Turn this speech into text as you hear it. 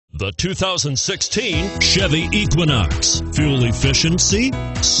The 2016 Chevy Equinox. Fuel efficiency,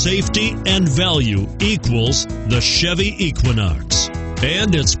 safety, and value equals the Chevy Equinox.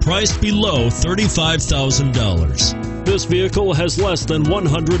 And it's priced below $35,000. This vehicle has less than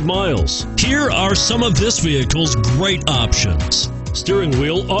 100 miles. Here are some of this vehicle's great options: steering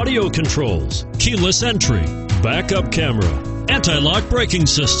wheel audio controls, keyless entry, backup camera, anti-lock braking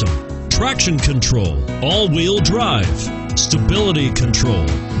system, traction control, all-wheel drive, stability control,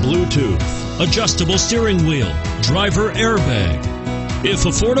 Bluetooth, adjustable steering wheel, driver airbag. If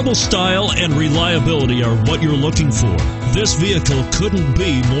affordable style and reliability are what you're looking for, this vehicle couldn't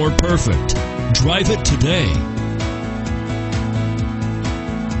be more perfect. Drive it today.